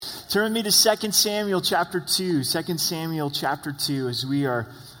Turn with me to 2 Samuel chapter 2. 2 Samuel chapter 2 as we are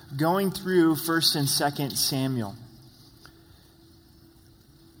going through 1 and 2 Samuel.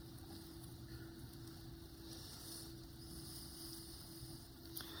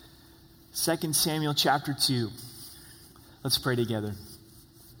 Second Samuel chapter 2. Let's pray together.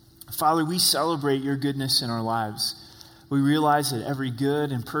 Father, we celebrate your goodness in our lives. We realize that every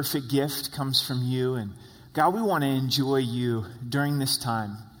good and perfect gift comes from you. And God, we want to enjoy you during this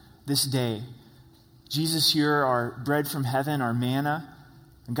time, this day. Jesus, you're our bread from heaven, our manna.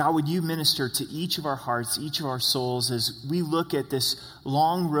 And God, would you minister to each of our hearts, each of our souls, as we look at this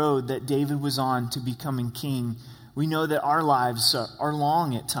long road that David was on to becoming king. We know that our lives are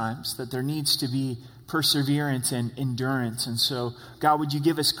long at times, that there needs to be perseverance and endurance. And so, God, would you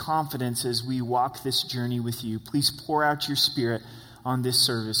give us confidence as we walk this journey with you? Please pour out your Spirit on this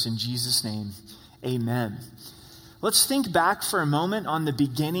service. In Jesus' name, amen. Let's think back for a moment on the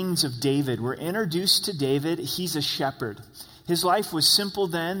beginnings of David. We're introduced to David. He's a shepherd. His life was simple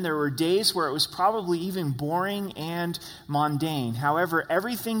then. There were days where it was probably even boring and mundane. However,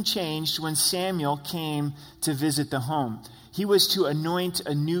 everything changed when Samuel came to visit the home. He was to anoint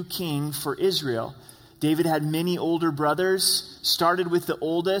a new king for Israel. David had many older brothers, started with the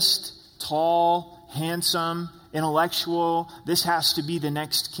oldest, tall, handsome, intellectual. This has to be the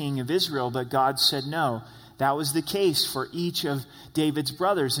next king of Israel, but God said no. That was the case for each of David's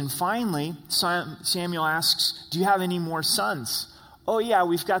brothers. And finally, Samuel asks, do you have any more sons? Oh yeah,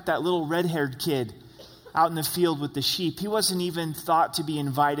 we've got that little red-haired kid out in the field with the sheep. He wasn't even thought to be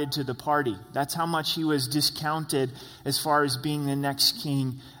invited to the party. That's how much he was discounted as far as being the next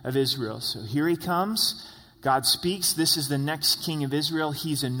king of Israel. So here he comes. God speaks. This is the next king of Israel.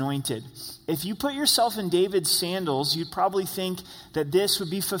 He's anointed. If you put yourself in David's sandals, you'd probably think that this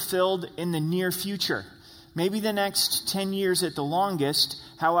would be fulfilled in the near future. Maybe the next 10 years at the longest.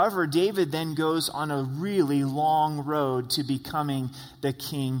 However, David then goes on a really long road to becoming the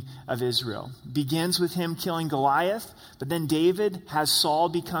king of Israel. Begins with him killing Goliath, but then David has Saul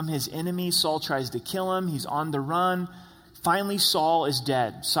become his enemy. Saul tries to kill him. He's on the run. Finally, Saul is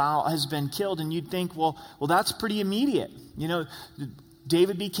dead. Saul has been killed, and you'd think, well, that's pretty immediate. You know,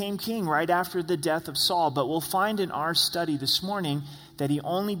 David became king right after the death of Saul, but we'll find in our study this morning that he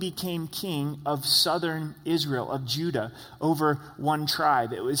only became king of southern Israel, of Judah, over one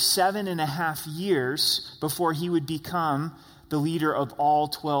tribe. It was 7.5 years before he would become the leader of all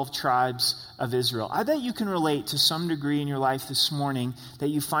 12 tribes of Israel. I bet you can relate to some degree in your life this morning that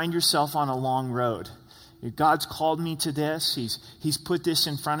you find yourself on a long road. God's called me to this. He's put this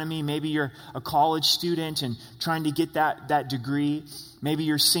in front of me. Maybe you're a college student and trying to get that degree. Maybe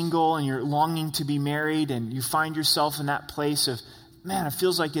you're single and you're longing to be married and you find yourself in that place of, man, it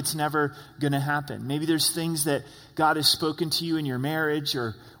feels like it's never going to happen. Maybe there's things that God has spoken to you in your marriage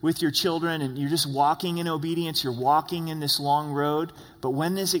or with your children, and you're just walking in obedience. You're walking in this long road, but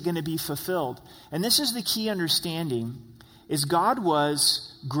when is it going to be fulfilled? And this is the key understanding, is God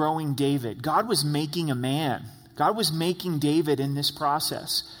was growing David. God was making a man. God was making David in this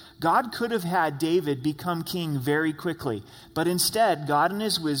process. God could have had David become king very quickly, but instead, God in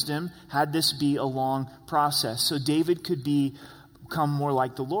his wisdom had this be a long process, so David could become more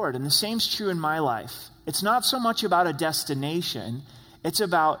like the Lord. And the same's true in my life. It's not so much about a destination. It's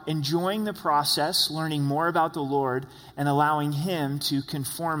about enjoying the process, learning more about the Lord, and allowing him to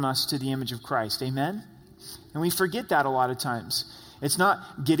conform us to the image of Christ. Amen? And we forget that a lot of times. It's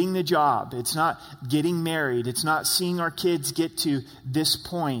not getting the job. It's not getting married. It's not seeing our kids get to this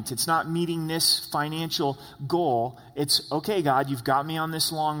point. It's not meeting this financial goal. It's, okay, God, you've got me on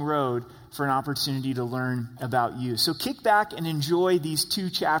this long road for an opportunity to learn about you. So kick back and enjoy these 2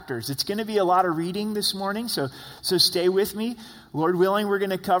 chapters. It's going to be a lot of reading this morning, so stay with me. Lord willing, we're going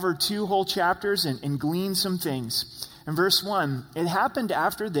to cover 2 whole chapters and glean some things. In verse 1, it happened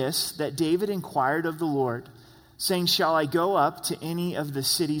after this that David inquired of the Lord, saying, shall I go up to any of the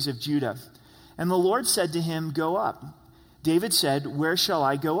cities of Judah? And the Lord said to him, go up. David said, where shall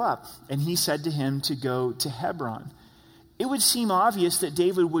I go up? And he said to him to go to Hebron. It would seem obvious that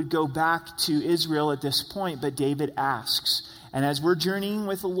David would go back to Israel at this point, but David asks. And as we're journeying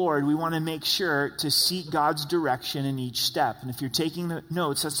with the Lord, we want to make sure to seek God's direction in each step. And if you're taking the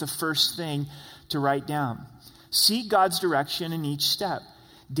notes, that's the first thing to write down. Seek God's direction in each step.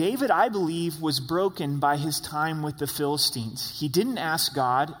 David, I believe, was broken by his time with the Philistines. He didn't ask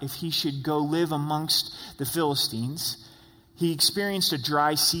God if he should go live amongst the Philistines. He experienced a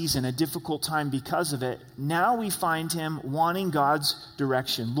dry season, a difficult time because of it. Now we find him wanting God's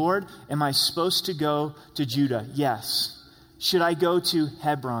direction. Lord, am I supposed to go to Judah? Yes. Should I go to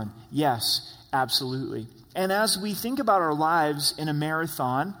Hebron? Yes, absolutely. And as we think about our lives in a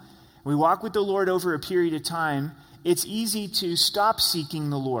marathon, We walk with the Lord over a period of time, it's easy to stop seeking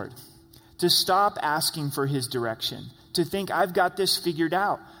the Lord, to stop asking for his direction, to think, I've got this figured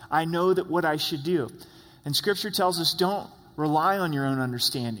out. I know that what I should do. And Scripture tells us, don't rely on your own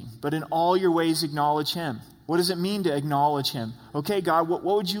understanding, but in all your ways acknowledge him. What does it mean to acknowledge him? Okay, God, what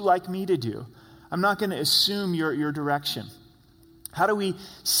would you like me to do? I'm not going to assume your direction. How do we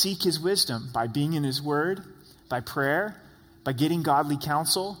seek his wisdom? By being in his word, by prayer, by getting godly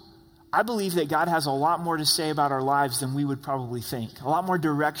counsel. I believe that God has a lot more to say about our lives than we would probably think. A lot more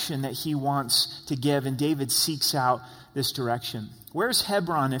direction that he wants to give, and David seeks out this direction. Where's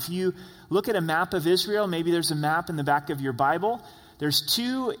Hebron? If you look at a map of Israel, maybe there's a map in the back of your Bible. There's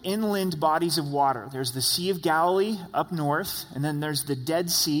two inland bodies of water. There's the Sea of Galilee up north, and then there's the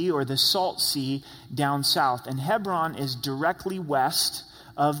Dead Sea or the Salt Sea down south. And Hebron is directly west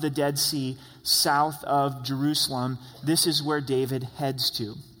of the Dead Sea, south of Jerusalem. This is where David heads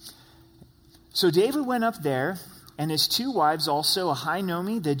to. So David went up there, and his two wives also,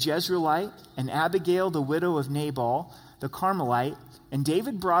 Ahinoam the Jezreelite, and Abigail the widow of Nabal the Carmelite. And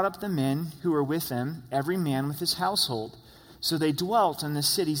David brought up the men who were with him, every man with his household. So they dwelt in the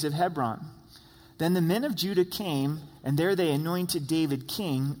cities of Hebron. Then the men of Judah came, and there they anointed David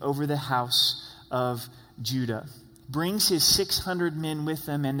king over the house of Judah. Brings his 600 men with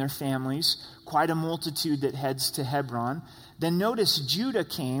them and their families, quite a multitude that heads to Hebron. Then notice Judah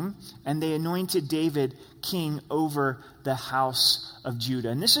came, and they anointed David king over the house of Judah.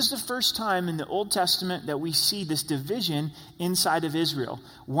 And this is the first time in the Old Testament that we see this division inside of Israel.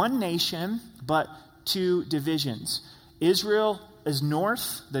 One nation, but two divisions. Israel is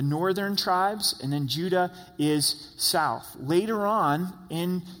north, the northern tribes, and then Judah is south. Later on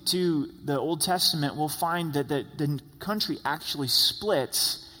into the Old Testament, we'll find that the country actually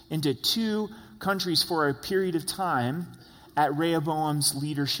splits into two countries for a period of time at Rehoboam's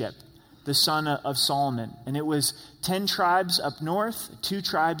leadership, the son of Solomon. And it was 10 tribes up north, 2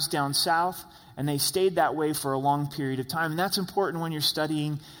 tribes down south, and they stayed that way for a long period of time. And that's important when you're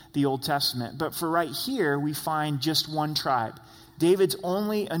studying the Old Testament. But for right here, we find just one tribe. David's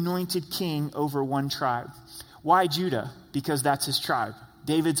only anointed king over one tribe. Why Judah? Because that's his tribe.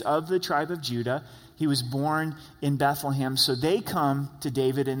 David's of the tribe of Judah. He was born in Bethlehem. So they come to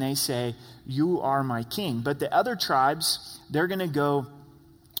David and they say, you are my king. But the other tribes, they're going to go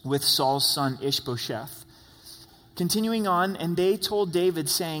with Saul's son Ishbosheth. Continuing on, and they told David,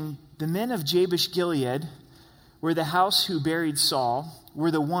 saying, the men of Jabesh Gilead were the ones who buried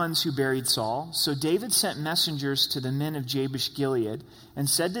Saul. So David sent messengers to the men of Jabesh Gilead and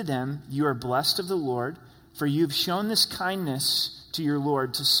said to them, you are blessed of the Lord, for you have shown this kindness to your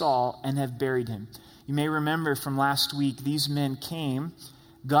Lord, to Saul, and have buried him. You may remember from last week, these men came,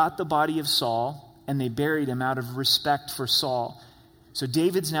 got the body of Saul, and they buried him out of respect for Saul. So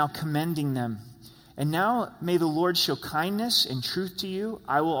David's now commending them. And now may the Lord show kindness and truth to you.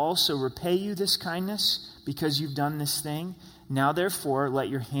 I will also repay you this kindness because you've done this thing. Now therefore, let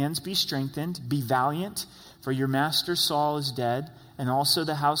your hands be strengthened. Be valiant, for your master Saul is dead, and also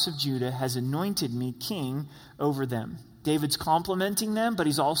the house of Judah has anointed me king over them. David's complimenting them, but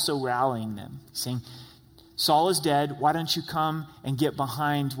he's also rallying them, saying, Saul is dead. Why don't you come and get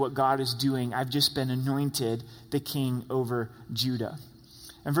behind what God is doing? I've just been anointed the king over Judah.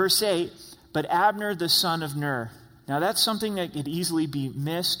 And verse 8, but Abner the son of Ner. Now that's something that could easily be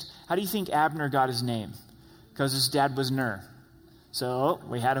missed. How do you think Abner got his name? Because his dad was Ner. So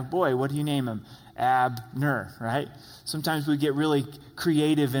we had a boy. What do you name him? Abner, right? Sometimes we get really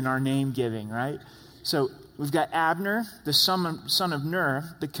creative in our name giving, right? So we've got Abner, the son of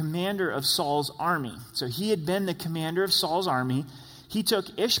Ner, the commander of Saul's army. So he had been the commander of Saul's army. He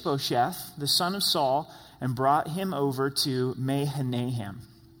took Ishbosheth, the son of Saul, and brought him over to Mahanaim.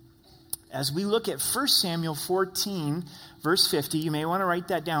 As we look at 1 Samuel 14, verse 50, you may want to write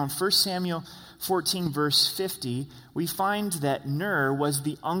that down. 1 Samuel 14, verse 50, we find that Ner was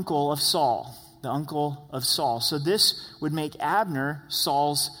the uncle of Saul. The uncle of Saul. So this would make Abner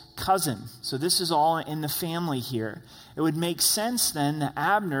Saul's cousin. So this is all in the family here. It would make sense then that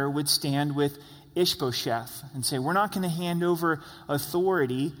Abner would stand with Ishbosheth and say, we're not going to hand over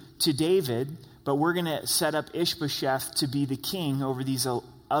authority to David, but we're going to set up Ishbosheth to be the king over these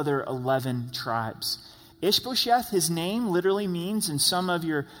other 11 tribes. Ishbosheth, his name literally means, and some of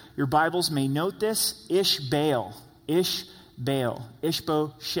your Bibles may note this, Ishbaal. Ishbaal.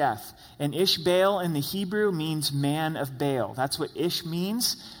 Ishbosheth. And Ishbaal in the Hebrew means man of Baal. That's what Ish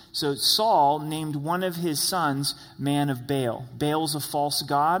means. So Saul named one of his sons man of Baal. Baal's a false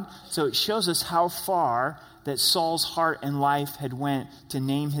god. So it shows us how far that Saul's heart and life had went to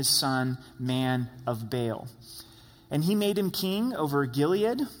name his son man of Baal. And he made him king over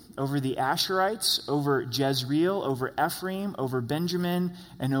Gilead, over the Asherites, over Jezreel, over Ephraim, over Benjamin,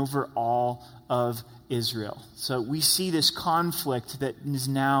 and over all of Israel. So we see this conflict that is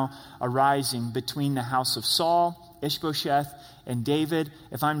now arising between the house of Saul, Ishbosheth, and David.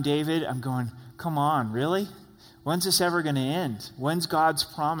 If I'm David, I'm going, come on, really? When's this ever going to end? When's God's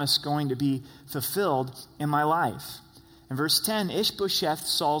promise going to be fulfilled in my life? In verse 10, Ishbosheth,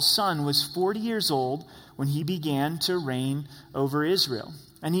 Saul's son, was 40 years old when he began to reign over Israel.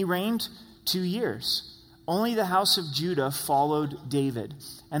 And he reigned 2 years. Only the house of Judah followed David.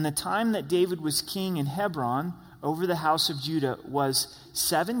 And the time that David was king in Hebron over the house of Judah was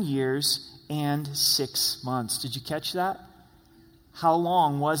 7 years and 6 months. Did you catch that? How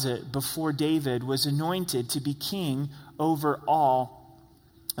long was it before David was anointed to be king over all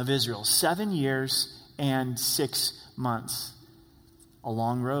of Israel? 7 years and 6 months. A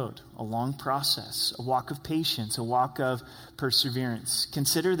long road, a long process, a walk of patience, a walk of perseverance.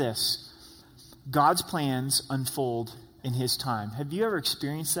 Consider this. God's plans unfold in his time. Have you ever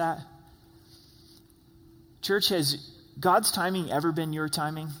experienced that? Church, has God's timing ever been your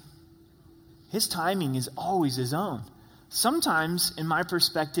timing? His timing is always his own. Sometimes, in my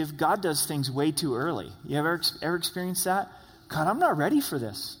perspective, God does things way too early. You ever experienced that? God, I'm not ready for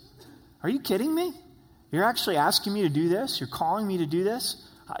this. Are you kidding me? You're actually asking me to do this? You're calling me to do this?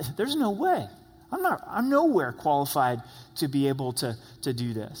 There's no way. I'm nowhere qualified to be able to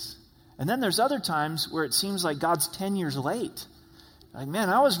do this. And then there's other times where it seems like God's 10 years late. Like, man,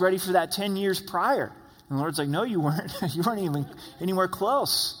 I was ready for that 10 years prior. And the Lord's like, no, you weren't. You weren't even anywhere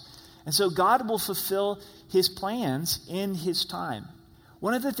close. And so God will fulfill his plans in his time.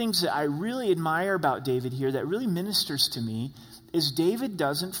 One of the things that I really admire about David here that really ministers to me is David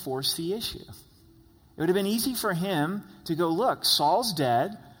doesn't force the issue. It would have been easy for him to go, look, Saul's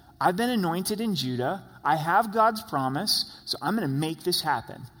dead. I've been anointed in Judah. I have God's promise, so I'm going to make this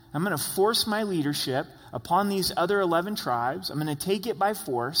happen. I'm going to force my leadership upon these other 11 tribes. I'm going to take it by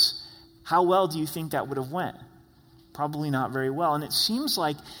force. How well do you think that would have went? Probably not very well. And it seems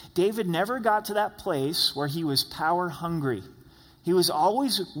like David never got to that place where he was power hungry. He was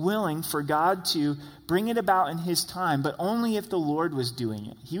always willing for God to bring it about in his time, but only if the Lord was doing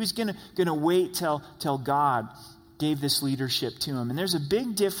it. He was going to wait till God gave this leadership to him. And there's a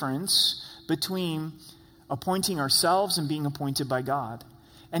big difference between appointing ourselves and being appointed by God.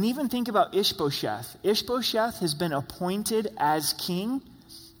 And even think about Ishbosheth. Ishbosheth has been appointed as king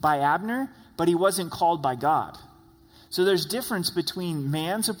by Abner, but he wasn't called by God. So there's difference between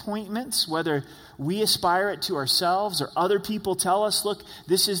man's appointments, whether we aspire it to ourselves or other people tell us, look,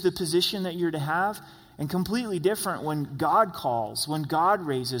 this is the position that you're to have, and completely different when God calls, when God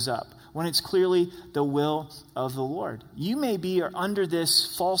raises up, when it's clearly the will of the Lord. You may be under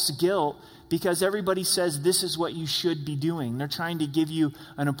this false guilt because everybody says this is what you should be doing. They're trying to give you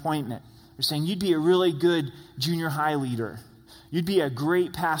an appointment. They're saying you'd be a really good junior high leader. You'd be a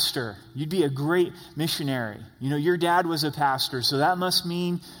great pastor. You'd be a great missionary. You know, your dad was a pastor, so that must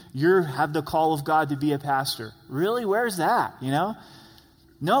mean you have the call of God to be a pastor. Really? Where's that? You know?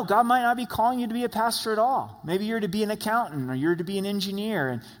 No, God might not be calling you to be a pastor at all. Maybe you're to be an accountant or you're to be an engineer,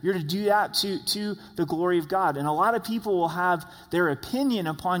 and you're to do that to the glory of God. And a lot of people will have their opinion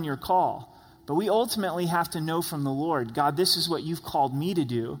upon your call. But we ultimately have to know from the Lord, God, this is what you've called me to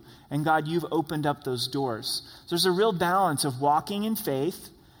do. And God, you've opened up those doors. So there's a real balance of walking in faith,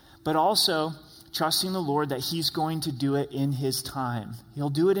 but also trusting the Lord that he's going to do it in his time. He'll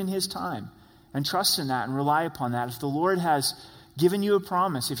do it in his time. And trust in that and rely upon that. If the Lord has given you a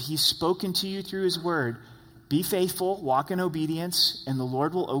promise, if he's spoken to you through his word, be faithful, walk in obedience, and the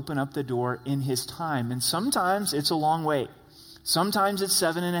Lord will open up the door in his time. And sometimes it's a long wait. Sometimes it's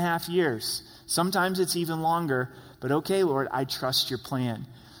 7.5 years. Sometimes it's even longer. But okay, Lord, I trust your plan.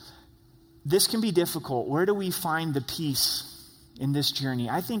 This can be difficult. Where do we find the peace in this journey?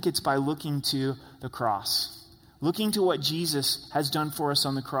 I think it's by looking to the cross. Looking to what Jesus has done for us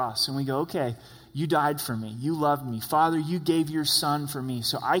on the cross. And we go, okay, you died for me. You loved me. Father, you gave your son for me.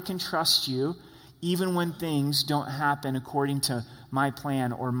 So I can trust you even when things don't happen according to my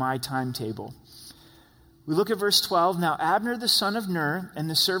plan or my timetable. We look at verse 12. Now Abner the son of Ner and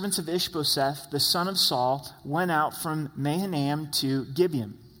the servants of Ishbosheth the son of Saul went out from Mahanaim to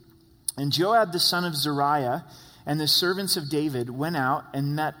Gibeon. And Joab the son of Zeruiah and the servants of David went out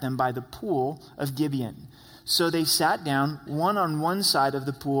and met them by the pool of Gibeon. So they sat down, one on one side of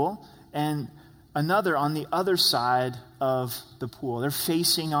the pool and another on the other side of the pool. They're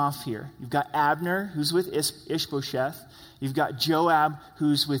facing off here. You've got Abner, who's with Ishbosheth. You've got Joab,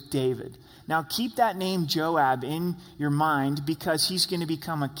 who's with David. Now, keep that name Joab in your mind because he's going to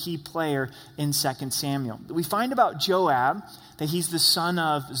become a key player in 2 Samuel. We find about Joab that he's the son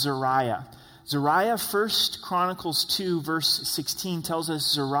of Zeruiah. Zeruiah, 1 Chronicles 2, verse 16, tells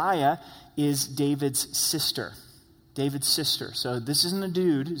us Zeruiah is David's sister. David's sister. So this isn't a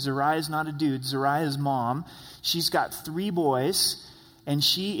dude. Zeruiah is not a dude. Zeruiah's mom. She's got 3 boys, and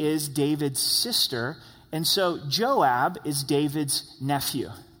she is David's sister. And so Joab is David's nephew.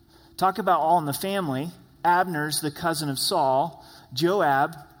 Talk about all in the family. Abner's the cousin of Saul.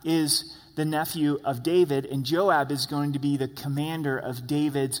 Joab is the nephew of David, and Joab is going to be the commander of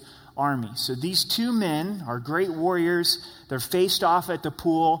David's army. So these 2 men are great warriors. They're faced off at the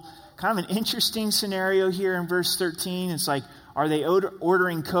pool. Kind of an interesting scenario here in verse 13. It's like, are they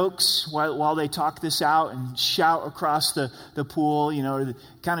ordering Cokes while they talk this out and shout across the pool, or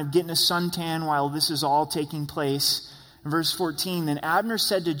kind of getting a suntan while this is all taking place? In verse 14, then Abner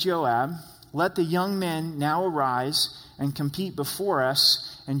said to Joab, let the young men now arise and compete before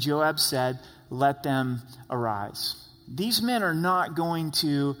us. And Joab said, let them arise. These men are not going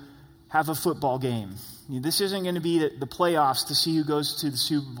to have a football game. This isn't going to be the playoffs to see who goes to the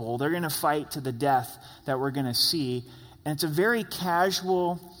Super Bowl. They're going to fight to the death that we're going to see. And it's a very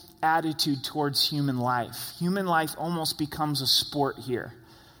casual attitude towards human life. Human life almost becomes a sport here.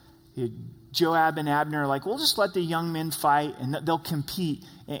 Joab and Abner are like, we'll just let the young men fight and they'll compete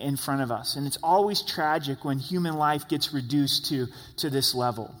in front of us. And it's always tragic when human life gets reduced to this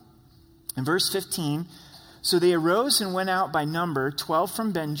level. In verse 15, so they arose and went out by number, 12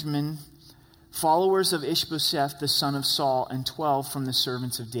 from Benjamin, followers of Ishbosheth, the son of Saul, and 12 from the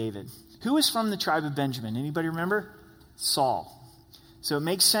servants of David. Who is from the tribe of Benjamin? Anybody remember? Saul. So it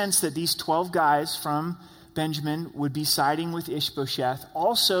makes sense that these 12 guys from Benjamin would be siding with Ishbosheth.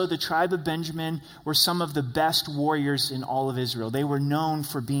 Also, the tribe of Benjamin were some of the best warriors in all of Israel. They were known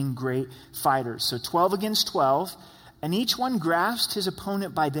for being great fighters. So 12 against 12, and each one grasped his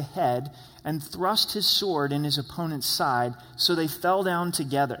opponent by the head and thrust his sword in his opponent's side, so they fell down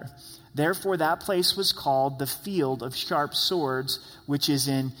together. Therefore, that place was called the Field of Sharp Swords, which is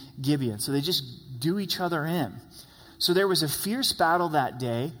in Gibeon. So they just do each other in. So there was a fierce battle that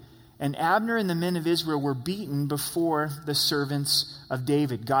day, and Abner and the men of Israel were beaten before the servants of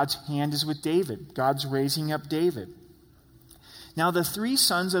David. God's hand is with David. God's raising up David. Now the 3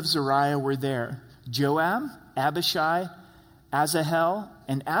 sons of Zeruiah were there, Joab, Abishai, Asahel,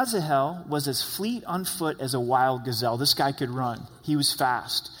 and Asahel was as fleet on foot as a wild gazelle. This guy could run. He was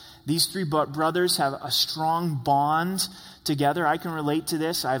fast. These 3 brothers have a strong bond together. I can relate to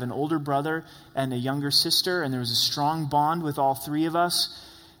this. I have an older brother and a younger sister, and there was a strong bond with all 3 of us.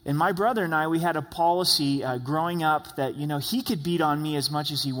 And my brother and I, we had a policy growing up that, he could beat on me as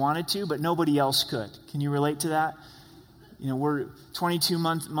much as he wanted to, but nobody else could. Can you relate to that? We're 22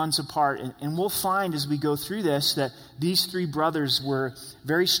 months apart, and we'll find as we go through this that these 3 brothers were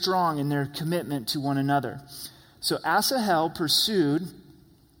very strong in their commitment to one another. So Asahel pursued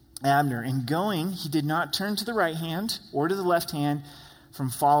Abner, and going, he did not turn to the right hand or to the left hand from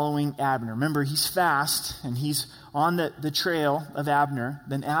following Abner. Remember, he's fast, and he's on the trail of Abner.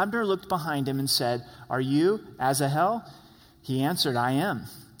 Then Abner looked behind him and said, "Are you Asahel?" He answered, "I am."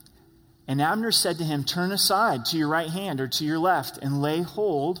 And Abner said to him, "Turn aside to your right hand or to your left, and lay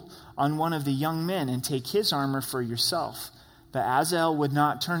hold on one of the young men, and take his armor for yourself." But Asahel would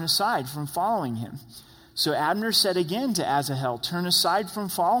not turn aside from following him. So Abner said again to Asahel, "Turn aside from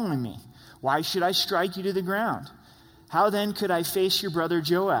following me. Why should I strike you to the ground? How then could I face your brother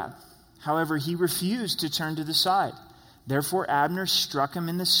Joab?" However, he refused to turn to the side. Therefore Abner struck him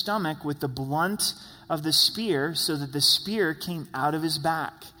in the stomach with the blunt of the spear, so that the spear came out of his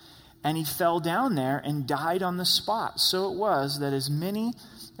back. And he fell down there and died on the spot. So it was that as many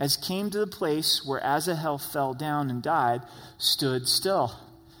as came to the place where Asahel fell down and died stood still.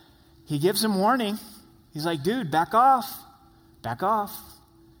 He gives him warning. He's like, "Dude, back off. Back off.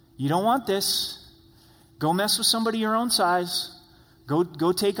 You don't want this. Go mess with somebody your own size.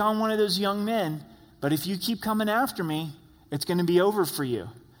 Go take on one of those young men. But if you keep coming after me, it's going to be over for you.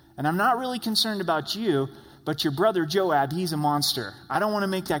 And I'm not really concerned about you, but your brother Joab, he's a monster. I don't want to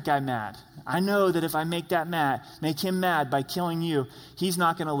make that guy mad. I know that if I make him mad by killing you, he's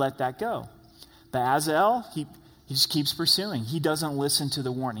not going to let that go." But Asahel, he just keeps pursuing. He doesn't listen to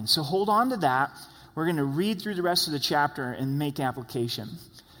the warning. So hold on to that. We're going to read through the rest of the chapter and make application.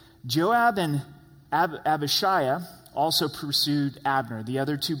 Joab and Abishai also pursued Abner, the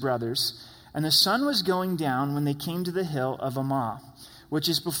other 2 brothers. And the sun was going down when they came to the hill of Ammah, which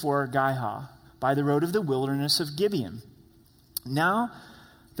is before Gihah. by the road of the wilderness of Gibeon. Now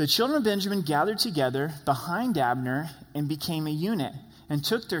the children of Benjamin gathered together behind Abner and became a unit, and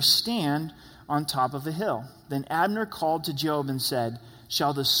took their stand on top of a hill. Then Abner called to Joab and said,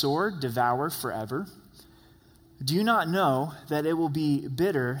 "Shall the sword devour forever? Do you not know that it will be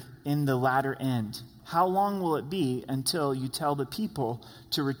bitter in the latter end? How long will it be until you tell the people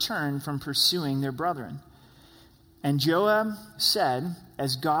to return from pursuing their brethren?" And Joab said,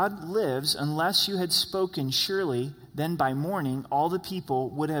 "As God lives, unless you had spoken surely, then by morning all the people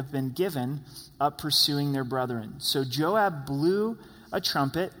would have been given up pursuing their brethren." So Joab blew a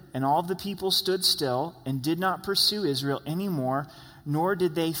trumpet, and all the people stood still and did not pursue Israel anymore, nor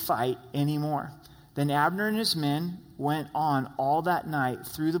did they fight anymore. Then Abner and his men went on all that night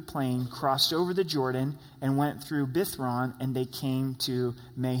through the plain, crossed over the Jordan, and went through Bithron, and they came to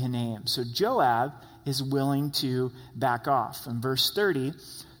Mahanaim. So Joab is willing to back off. In verse 30,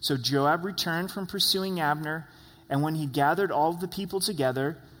 so Joab returned from pursuing Abner, and when he gathered all of the people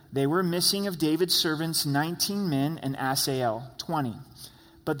together, they were missing of David's servants 19 men and Asael 20.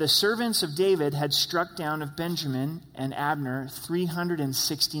 But the servants of David had struck down of Benjamin and Abner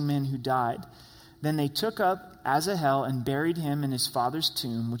 360 men who died. Then they took up Asahel and buried him in his father's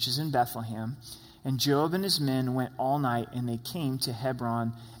tomb, which is in Bethlehem. And Joab and his men went all night, and they came to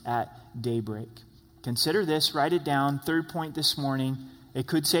Hebron at daybreak. Consider this, write it down. Third point this morning. It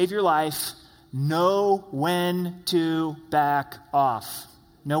could save your life. Know when to back off.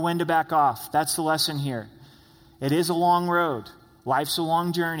 Know when to back off. That's the lesson here. It is a long road. Life's a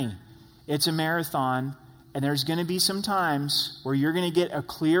long journey. It's a marathon. And there's going to be some times where you're going to get a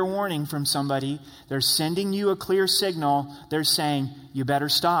clear warning from somebody. They're sending you a clear signal. They're saying, you better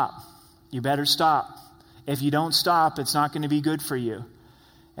stop. You better stop. If you don't stop, it's not going to be good for you.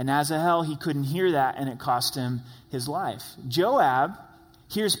 And Asahel, he couldn't hear that, and it cost him his life. Joab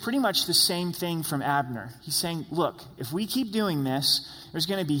hears pretty much the same thing from Abner. He's saying, look, if we keep doing this, there's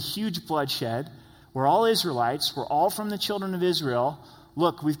going to be huge bloodshed. We're all Israelites. We're all from the children of Israel.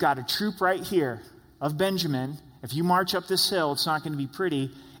 Look, we've got a troop right here of Benjamin. If you march up this hill, it's not going to be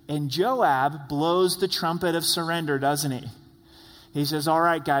pretty. And Joab blows the trumpet of surrender, doesn't he? He says, all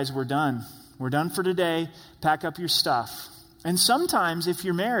right, guys, we're done. We're done for today. Pack up your stuff. And sometimes if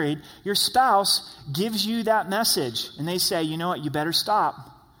you're married, your spouse gives you that message. And they say, you know what, you better stop.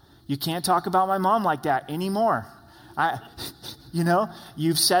 You can't talk about my mom like that anymore.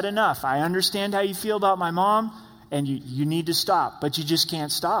 You've said enough. I understand how you feel about my mom. And you need to stop, but you just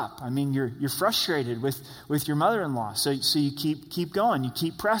can't stop. I mean, you're frustrated with your mother-in-law. So you keep going, you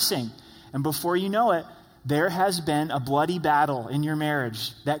keep pressing. And before you know it, there has been a bloody battle in your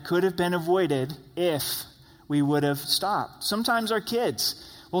marriage that could have been avoided if we would have stopped. Sometimes our kids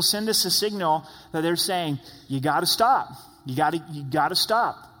will send us a signal that they're saying, you got to stop. You got to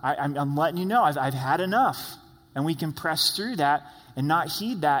stop. I'm letting you know, I've had enough. And we can press through that and not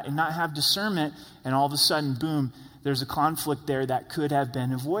heed that and not have discernment, and all of a sudden, boom, there's a conflict there that could have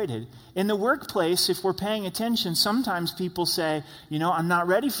been avoided. In the workplace, if we're paying attention, sometimes people say, I'm not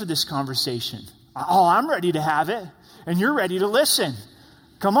ready for this conversation. Oh, I'm ready to have it, and you're ready to listen.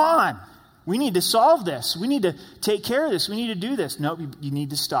 Come on. We need to solve this. We need to take care of this. We need to do this. Nope, you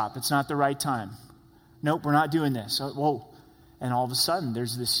need to stop. It's not the right time. Nope, we're not doing this. Whoa. And all of a sudden,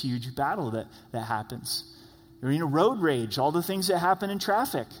 there's this huge battle that happens. Road rage, all the things that happen in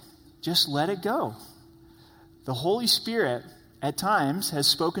traffic. Just let it go. The Holy Spirit, at times, has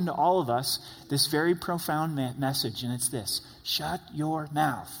spoken to all of us this very profound message, and it's this: shut your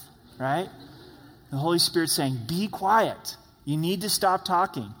mouth, right? The Holy Spirit's saying, be quiet. You need to stop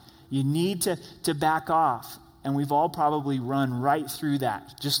talking. You need to back off. And we've all probably run right through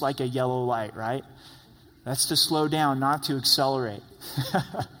that, just like a yellow light, right? That's to slow down, not to accelerate.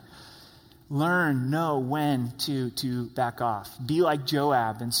 Know when to back off. Be like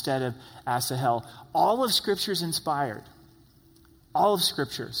Joab instead of Asahel. All of Scripture is inspired. All of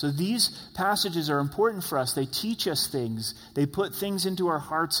Scripture. So these passages are important for us. They teach us things. They put things into our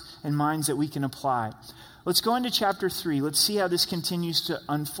hearts and minds that we can apply. Let's go into chapter 3. Let's see how this continues to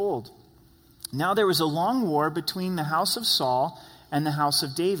unfold. Now there was a long war between the house of Saul and the house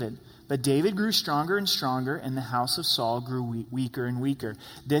of David. But David grew stronger and stronger, and the house of Saul grew weaker and weaker.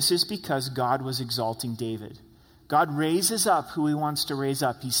 This is because God was exalting David. God raises up who he wants to raise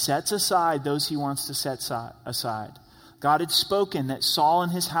up. He sets aside those he wants to set aside. God had spoken that Saul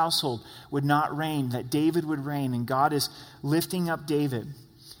and his household would not reign, that David would reign, and God is lifting up David.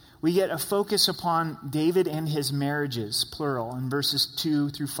 We get a focus upon David and his marriages, plural, in verses 2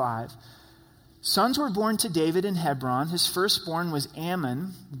 through 5. Sons were born to David in Hebron. His firstborn was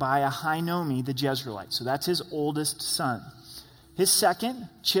Ammon by Ahinoam the Jezreelite. So that's his oldest son. His second,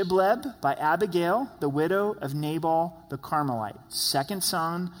 Chibleb by Abigail, the widow of Nabal the Carmelite. Second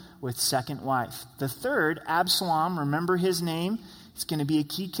son with second wife. The third, Absalom, remember his name. He's going to be a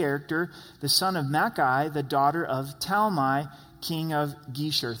key character. The son of Maachai, the daughter of Talmai, king of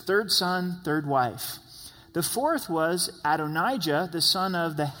Geshur. Third son, third wife. The fourth was Adonijah, the son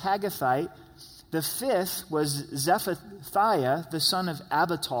of the Haggithite. The fifth was Zephathiah, the son of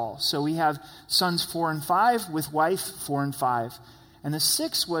Abital. So we have sons 4 and 5 with wife 4 and 5. And the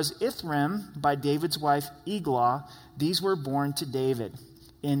sixth was Ithram by David's wife Eglah. These were born to David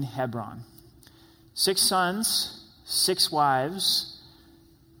in Hebron. 6 sons, 6 wives.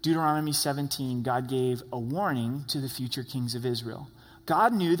 Deuteronomy 17, God gave a warning to the future kings of Israel.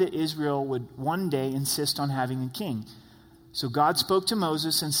 God knew that Israel would one day insist on having a king. So God spoke to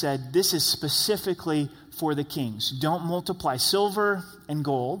Moses and said, this is specifically for the kings. Don't multiply silver and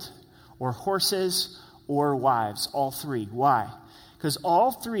gold or horses or wives, all three. Why? Because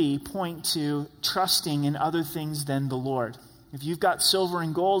all three point to trusting in other things than the Lord. If you've got silver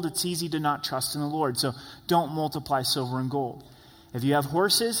and gold, it's easy to not trust in the Lord. So don't multiply silver and gold. If you have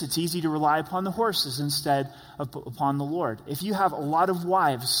horses, it's easy to rely upon the horses instead of upon the Lord. If you have a lot of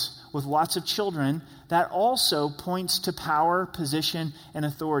wives with lots of children, that also points to power, position, and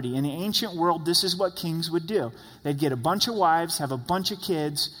authority. In the ancient world, this is what kings would do. They'd get a bunch of wives, have a bunch of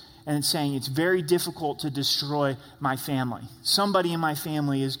kids, and it's saying it's very difficult to destroy my family. Somebody in my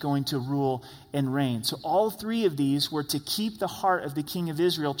family is going to rule and reign. So all three of these were to keep the heart of the king of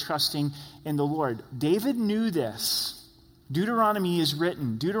Israel trusting in the Lord. David knew this. Deuteronomy is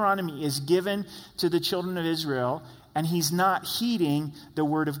written. Deuteronomy is given to the children of Israel, and he's not heeding the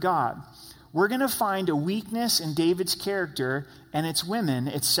word of God. We're going to find a weakness in David's character, and it's women.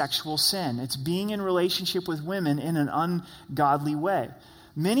 It's sexual sin. It's being in relationship with women in an ungodly way.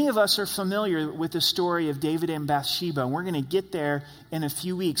 Many of us are familiar with the story of David and Bathsheba, and we're going to get there in a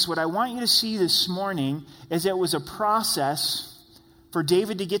few weeks. What I want you to see this morning is it was a process for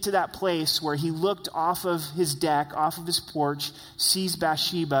David to get to that place where he looked off of his deck, off of his porch, sees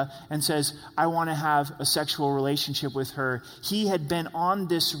Bathsheba, and says, I want to have a sexual relationship with her. He had been on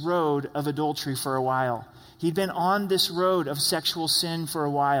this road of adultery for a while. He'd been on this road of sexual sin for a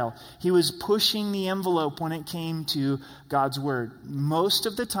while. He was pushing the envelope when it came to God's word. Most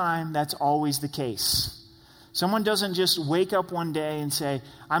of the time, that's always the case. Someone doesn't just wake up one day and say,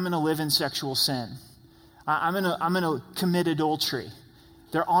 I'm going to live in sexual sin. I'm going to commit adultery.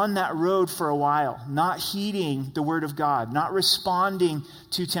 They're on that road for a while, not heeding the word of God, not responding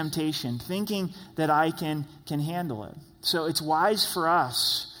to temptation, thinking that I can handle it. So it's wise for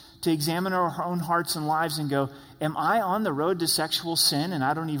us to examine our own hearts and lives and go, am I on the road to sexual sin and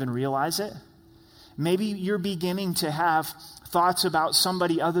I don't even realize it? Maybe you're beginning to have thoughts about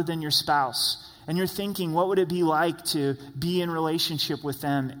somebody other than your spouse. And you're thinking, what would it be like to be in relationship with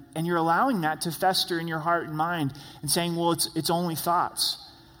them? And you're allowing that to fester in your heart and mind and saying, well, it's only thoughts.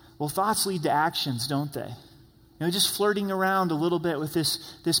 Well, thoughts lead to actions, don't they? Just flirting around a little bit with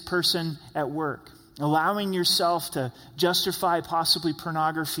this person at work. Allowing yourself to justify possibly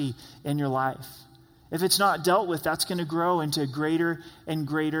pornography in your life. If it's not dealt with, that's going to grow into greater and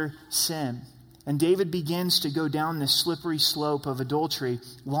greater sin. And David begins to go down this slippery slope of adultery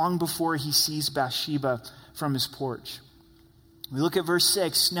long before he sees Bathsheba from his porch. We look at verse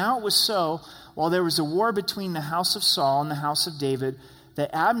 6. Now it was so, while there was a war between the house of Saul and the house of David,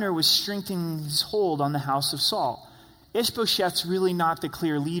 that Abner was strengthening his hold on the house of Saul. Ishbosheth's really not the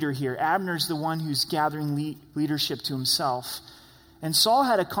clear leader here. Abner's the one who's gathering leadership to himself. And Saul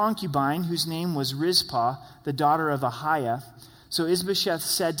had a concubine whose name was Rizpah, the daughter of Ahiah. So Ishbosheth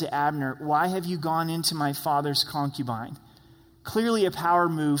said to Abner, why have you gone into my father's concubine? Clearly a power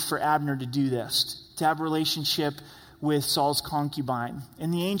move for Abner to do this, to have a relationship with Saul's concubine.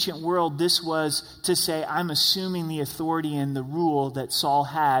 In the ancient world, this was to say, I'm assuming the authority and the rule that Saul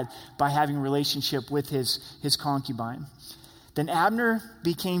had by having a relationship with his concubine. Then Abner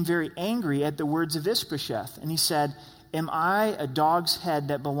became very angry at the words of Ishbosheth, and he said, am I a dog's head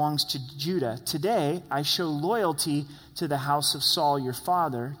that belongs to Judah? Today I show loyalty to the house of Saul your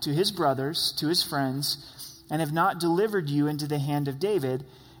father, to his brothers, to his friends, and have not delivered you into the hand of David,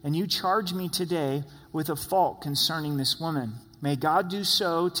 and you charge me today with a fault concerning this woman. May God do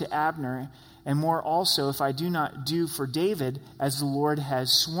so to Abner, and more also if I do not do for David as the Lord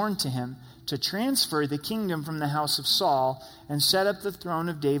has sworn to him, to transfer the kingdom from the house of Saul and set up the throne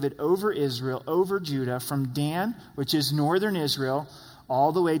of David over Israel, over Judah, from Dan, which is northern Israel,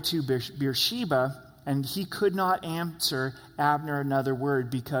 all the way to Beersheba. And he could not answer Abner another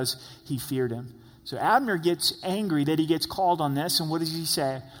word because he feared him. So Abner gets angry that he gets called on this, and what does he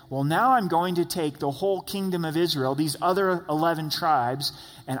say? Well, now I'm going to take the whole kingdom of Israel, these other 11 tribes,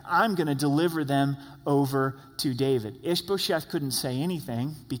 and I'm going to deliver them over to David. Ishbosheth couldn't say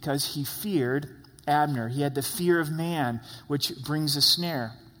anything because he feared Abner. He had the fear of man, which brings a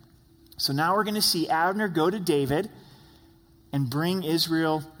snare. So now we're going to see Abner go to David and bring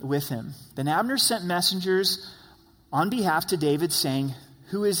Israel with him. Then Abner sent messengers on behalf to David, saying,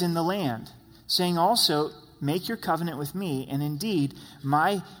 "Who is in the land?" Saying also, "Make your covenant with me, and indeed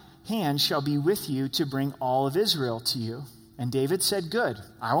my hand shall be with you to bring all of Israel to you." And David said, "Good,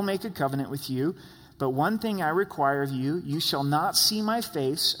 I will make a covenant with you, but one thing I require of you, you shall not see my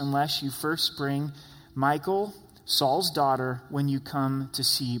face unless you first bring Michal, Saul's daughter, when you come to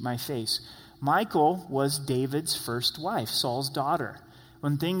see my face." Michal was David's first wife, Saul's daughter.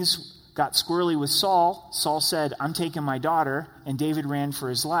 When things got squirrely with Saul, Saul said, "I'm taking my daughter," and David ran for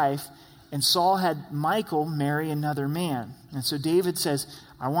his life. And Saul had Michal marry another man. And so David says,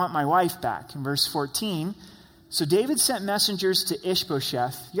 "I want my wife back." In verse 14, so David sent messengers to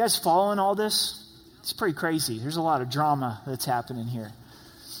Ishbosheth. You guys following all this? It's pretty crazy. There's a lot of drama that's happening here.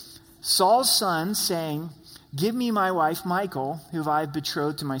 Saul's son, saying, "Give me my wife Michal, who I have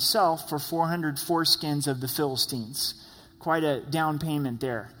betrothed to myself, for 400 foreskins of the Philistines." Quite a down payment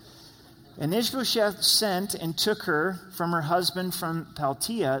there. And Ishbosheth sent and took her from her husband from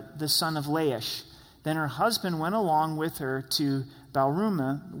Paltiah, the son of Laish. Then her husband went along with her to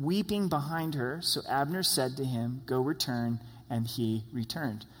Baal-rumah, weeping behind her. So Abner said to him, "Go return," and he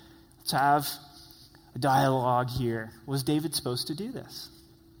returned. Let's have a dialogue here. Was David supposed to do this?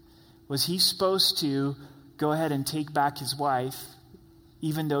 Was he supposed to go ahead and take back his wife,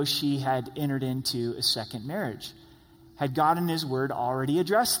 even though she had entered into a second marriage? Had God in his word already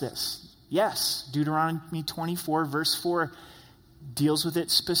addressed this? Yes. Deuteronomy 24, verse 4 deals with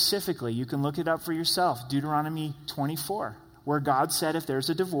it specifically. You can look it up for yourself. Deuteronomy 24, where God said if there's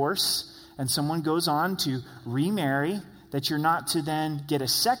a divorce and someone goes on to remarry, that you're not to then get a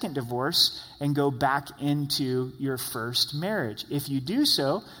second divorce and go back into your first marriage. If you do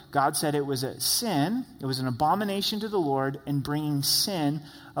so, God said it was a sin, it was an abomination to the Lord, and bringing sin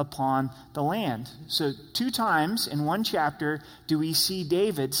upon the land. So 2 times in one chapter do we see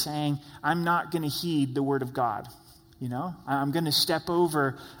David saying, "I'm not going to heed the word of God. I'm going to step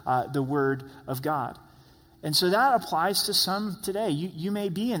over the word of God." And so that applies to some today. You may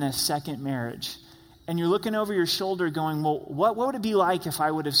be in a second marriage, and you're looking over your shoulder going, "Well, what would it be like if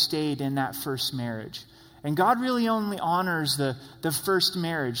I would have stayed in that first marriage?" And God really only honors the first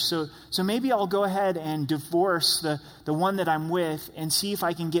marriage. So maybe I'll go ahead and divorce the one that I'm with and see if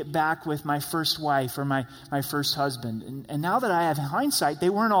I can get back with my first wife or my first husband. And now that I have hindsight, they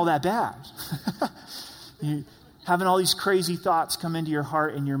weren't all that bad. You having all these crazy thoughts come into your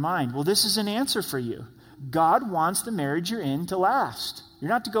heart and your mind. Well, this is an answer for you. God wants the marriage you're in to last. You're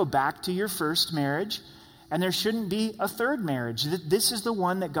not to go back to your first marriage, and there shouldn't be a third marriage. This is the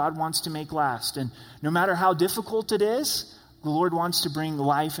one that God wants to make last. And no matter how difficult it is, the Lord wants to bring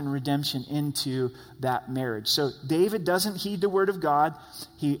life and redemption into that marriage. So David doesn't heed the word of God.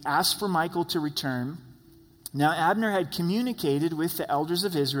 He asks for Michal to return. Now Abner had communicated with the elders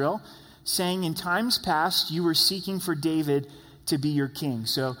of Israel, saying, "In times past you were seeking for David to be your king."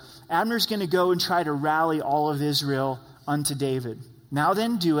 So Abner's going to go and try to rally all of Israel unto David. "Now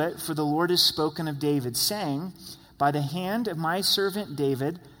then do it, for the Lord has spoken of David, saying, by the hand of my servant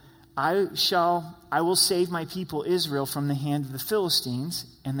David, I will save my people Israel from the hand of the Philistines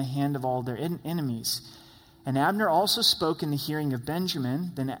and the hand of all their enemies." And Abner also spoke in the hearing of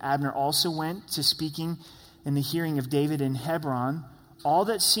Benjamin. Then Abner also went to speaking in the hearing of David in Hebron, all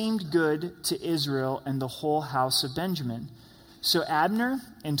that seemed good to Israel and the whole house of Benjamin. So Abner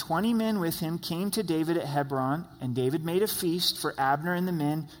and 20 men with him came to David at Hebron, and David made a feast for Abner and the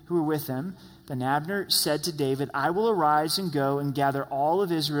men who were with him. Then Abner said to David, "I will arise and go and gather all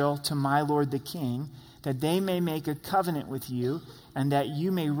of Israel to my lord the king, that they may make a covenant with you, and that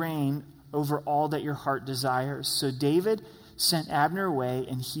you may reign over all that your heart desires." So David sent Abner away,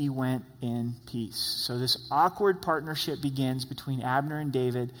 and he went in peace. So this awkward partnership begins between Abner and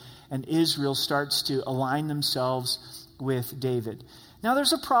David, and Israel starts to align themselves with David. Now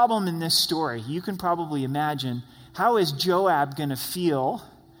there's a problem in this story. You can probably imagine, how is Joab going to feel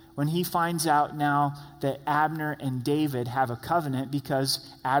when he finds out now that Abner and David have a covenant because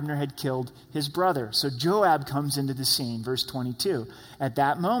Abner had killed his brother? So Joab comes into the scene, verse 22. At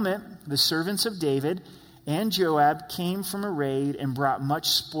that moment, the servants of David and Joab came from a raid and brought much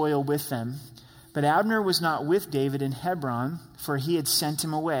spoil with them. But Abner was not with David in Hebron, for he had sent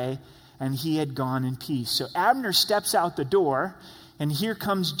him away, and he had gone in peace. So Abner steps out the door, And here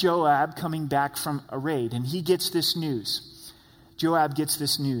comes Joab coming back from a raid, and he gets this news. Joab gets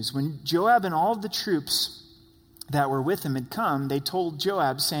this news. When Joab and all of the troops that were with him had come, they told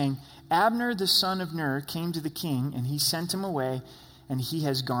Joab, saying, Abner the son of Ner came to the king, and he sent him away, and he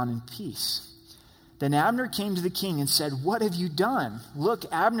has gone in peace. Then Abner came to the king and said, What have you done?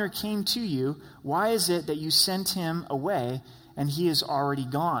 Look, Abner came to you. Why is it that you sent him away, and he is already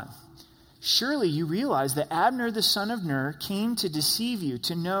gone? Surely you realize that Abner the son of Ner came to deceive you,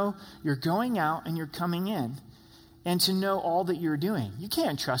 to know you're going out and you're coming in, and to know all that you're doing. You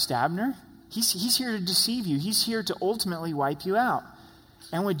can't trust Abner. He's here to deceive you. He's here to ultimately wipe you out.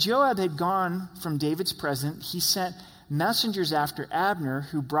 And when Joab had gone from David's presence, he sent messengers after Abner,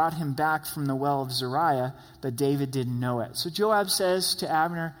 who brought him back from the well of Zariah, but David didn't know it. So Joab says to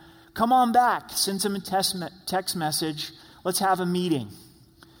Abner, Come on back. Sends him a text message. Let's have a meeting.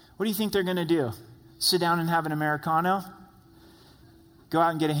 What do you think they're going to do? Sit down and have an Americano? Go out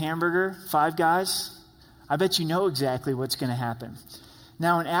and get a hamburger? Five Guys? I bet you know exactly what's going to happen.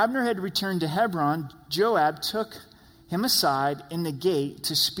 Now, when Abner had returned to Hebron, Joab took him aside in the gate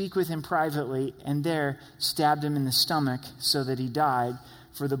to speak with him privately, and there stabbed him in the stomach so that he died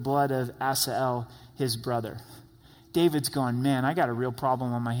for the blood of Asahel, his brother. David's going, man, I got a real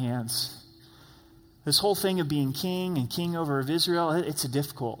problem on my hands. This whole thing of being king and king over of Israel, it's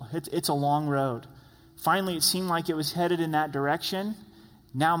it's a long road. Finally, it seemed like it was headed in that direction.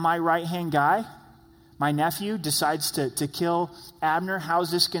 Now my right-hand guy, my nephew, decides to kill Abner.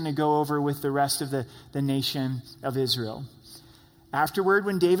 How's this going to go over with the rest of the nation of Israel? Afterward,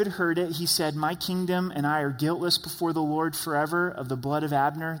 when David heard it, he said, My kingdom and I are guiltless before the Lord forever of the blood of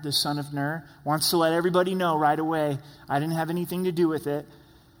Abner, the son of Ner. Wants to let everybody know right away, I didn't have anything to do with it.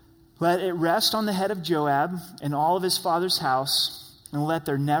 Let it rest on the head of Joab and all of his father's house, and let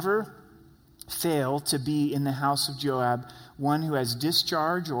there never fail to be in the house of Joab one who has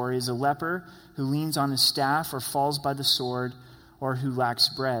discharge or is a leper, who leans on his staff or falls by the sword, or who lacks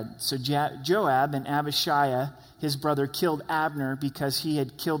bread. So Joab and Abishai, his brother, killed Abner because he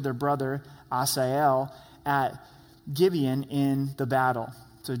had killed their brother Asahel at Gibeon in the battle.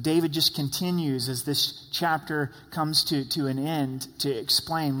 So David just continues as this chapter comes to an end to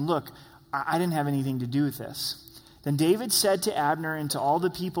explain, look, I didn't have anything to do with this. Then David said to Abner and to all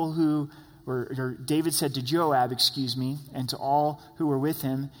the people or David said to Joab, and to all who were with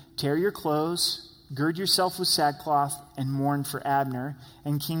him, tear your clothes, gird yourself with sackcloth, and mourn for Abner.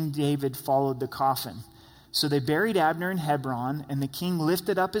 And King David followed the coffin. So they buried Abner in Hebron, and the king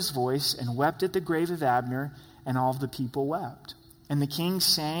lifted up his voice and wept at the grave of Abner, and all of the people wept. And the king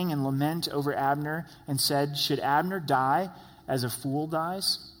sang and lament over Abner and said, Should Abner die as a fool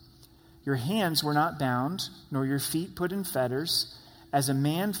dies? Your hands were not bound, nor your feet put in fetters. As a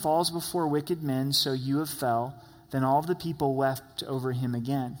man falls before wicked men, so you have fell. Then all of the people wept over him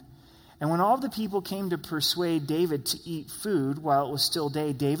again. And when all of the people came to persuade David to eat food while it was still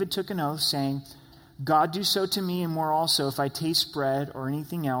day, David took an oath, saying, God do so to me and more also if I taste bread or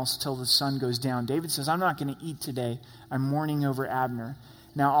anything else till the sun goes down. David says, I'm not going to eat today. I'm mourning over Abner.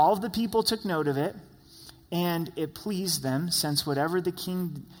 Now all of the people took note of it, and it pleased them, since whatever the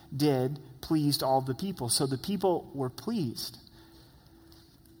king did pleased all the people. So the people were pleased.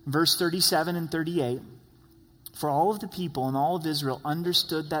 Verse 37 and 38, For all of the people and all of Israel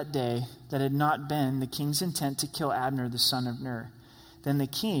understood that day that it had not been the king's intent to kill Abner the son of Ner. Then the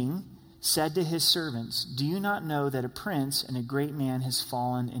king said to his servants, Do you not know that a prince and a great man has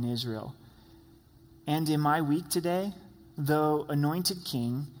fallen in Israel? And am I weak today? Though anointed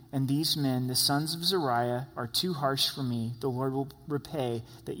king, and these men, the sons of Zariah, are too harsh for me, the Lord will repay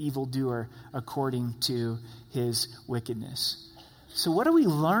the evildoer according to his wickedness. So what do we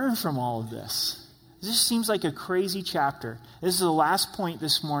learn from all of this? This seems like a crazy chapter. This is the last point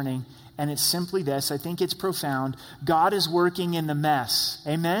this morning, and it's simply this. I think it's profound. God is working in the mess.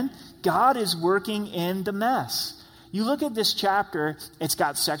 Amen? God is working in the mess. You look at this chapter, it's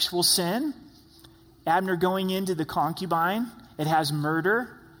got sexual sin, Abner going into the concubine, it has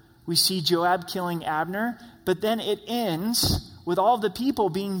murder. We see Joab killing Abner, but then it ends with all the people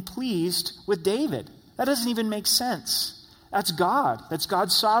being pleased with David. That doesn't even make sense. That's God. That's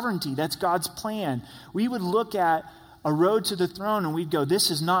God's sovereignty. That's God's plan. We would look at a road to the throne and we'd go, this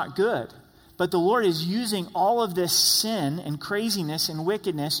is not good. But the Lord is using all of this sin and craziness and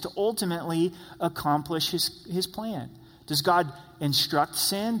wickedness to ultimately accomplish his plan. Does God instruct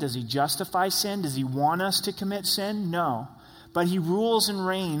sin? Does he justify sin? Does he want us to commit sin? No. But he rules and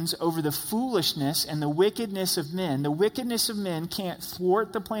reigns over the foolishness and the wickedness of men. The wickedness of men can't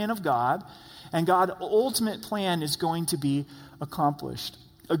thwart the plan of God, and God's ultimate plan is going to be accomplished.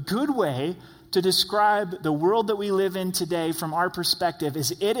 A good way to describe the world that we live in today from our perspective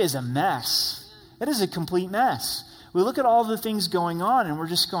is it is a mess. It is a complete mess. We look at all the things going on and we're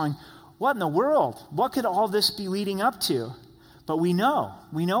just going, what in the world? What could all this be leading up to? But we know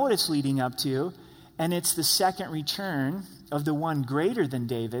what it's leading up to, and it's the second return of the one greater than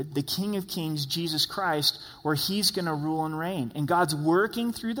David, the King of Kings, Jesus Christ, where he's going to rule and reign. And God's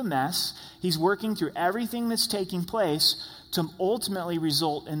working through the mess. He's working through everything that's taking place to ultimately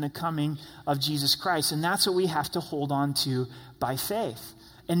result in the coming of Jesus Christ. And that's what we have to hold on to by faith.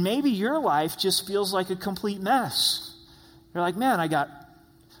 And maybe your life just feels like a complete mess. You're like, man, I got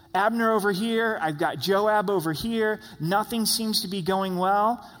Abner over here. I've got Joab over here. Nothing seems to be going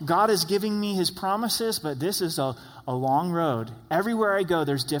well. God is giving me his promises, but this is a long road. Everywhere I go,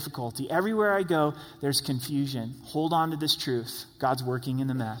 there's difficulty. Everywhere I go, there's confusion. Hold on to this truth. God's working in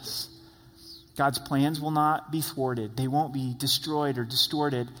the mess. God's plans will not be thwarted. They won't be destroyed or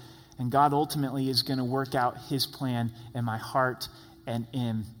distorted. And God ultimately is going to work out his plan in my heart and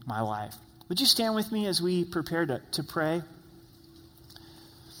in my life. Would you stand with me as we prepare to pray?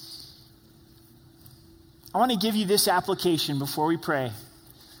 I want to give you this application before we pray.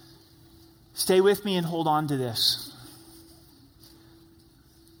 Stay with me and hold on to this.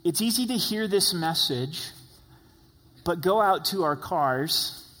 It's easy to hear this message, but go out to our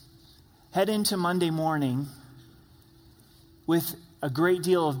cars, head into Monday morning with a great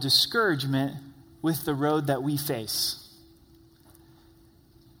deal of discouragement with the road that we face.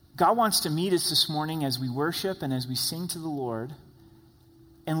 God wants to meet us this morning as we worship and as we sing to the Lord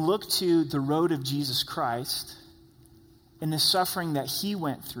and look to the road of Jesus Christ and the suffering that he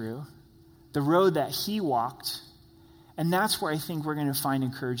went through, the road that he walked, and that's where I think we're going to find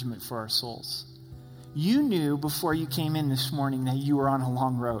encouragement for our souls. You knew before you came in this morning that you were on a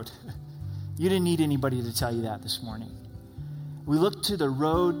long road. You didn't need anybody to tell you that this morning. We look to the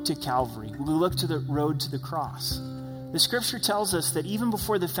road to Calvary. We look to the road to the cross. The scripture tells us that even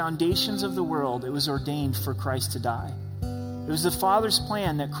before the foundations of the world, it was ordained for Christ to die. It was the Father's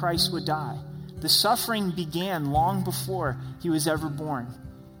plan that Christ would die. The suffering began long before he was ever born.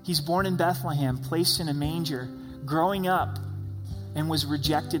 He's born in Bethlehem, placed in a manger, growing up, and was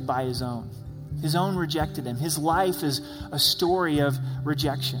rejected by his own. His own rejected him. His life is a story of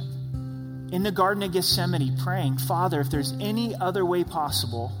rejection. In the Garden of Gethsemane, praying, Father, if there's any other way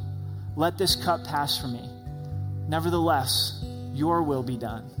possible, let this cup pass from me. Nevertheless, your will be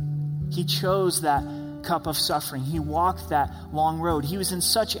done. He chose that cup of suffering. He walked that long road. He was in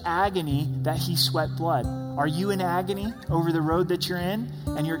such agony that he sweat blood. Are you in agony over the road that you're in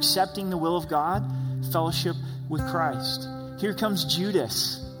and you're accepting the will of God? Fellowship with Christ. Here comes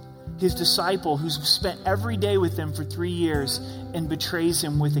Judas, his disciple who's spent every day with him for 3 years and betrays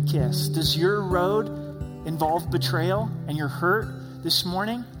him with a kiss. Does your road involve betrayal and you're hurt this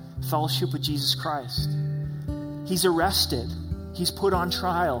morning? Fellowship with Jesus Christ. He's arrested. He's put on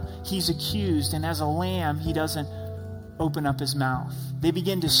trial. He's accused. And as a lamb, he doesn't open up his mouth. They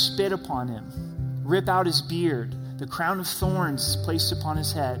begin to spit upon him, rip out his beard. The crown of thorns is placed upon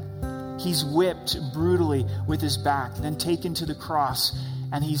his head. He's whipped brutally with his back, then taken to the cross,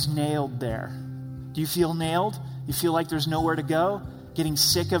 and he's nailed there. Do you feel nailed? You feel like there's nowhere to go? Getting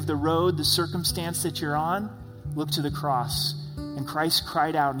sick of the road, the circumstance that you're on? Look to the cross. And Christ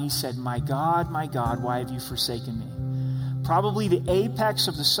cried out and he said, my God, why have you forsaken me? Probably the apex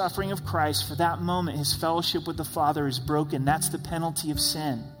of the suffering of Christ, for that moment, his fellowship with the Father is broken. That's the penalty of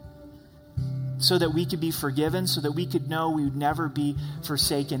sin. So that we could be forgiven, so that we could know we would never be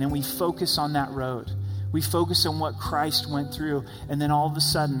forsaken. And we focus on that road. We focus on what Christ went through. And then all of a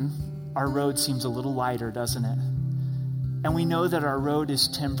sudden, our road seems a little lighter, doesn't it? And we know that our road is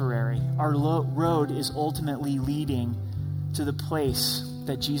temporary. Our road is ultimately leading to the place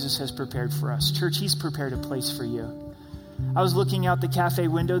that Jesus has prepared for us. Church, he's prepared a place for you. I was looking out the cafe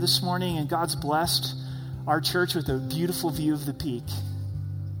window this morning, and God's blessed our church with a beautiful view of the peak.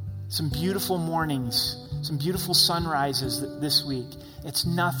 Some beautiful mornings, some beautiful sunrises this week. It's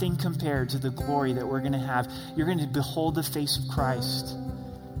nothing compared to the glory that we're going to have. You're going to behold the face of Christ.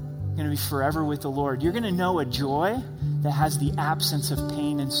 You're going to be forever with the Lord. You're going to know a joy that has the absence of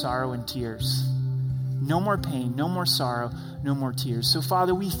pain and sorrow and tears. No more pain, no more sorrow, no more tears. So,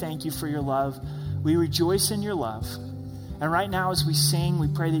 Father, we thank you for your love. We rejoice in your love. And right now, as we sing, we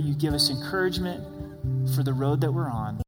pray that you give us encouragement for the road that we're on.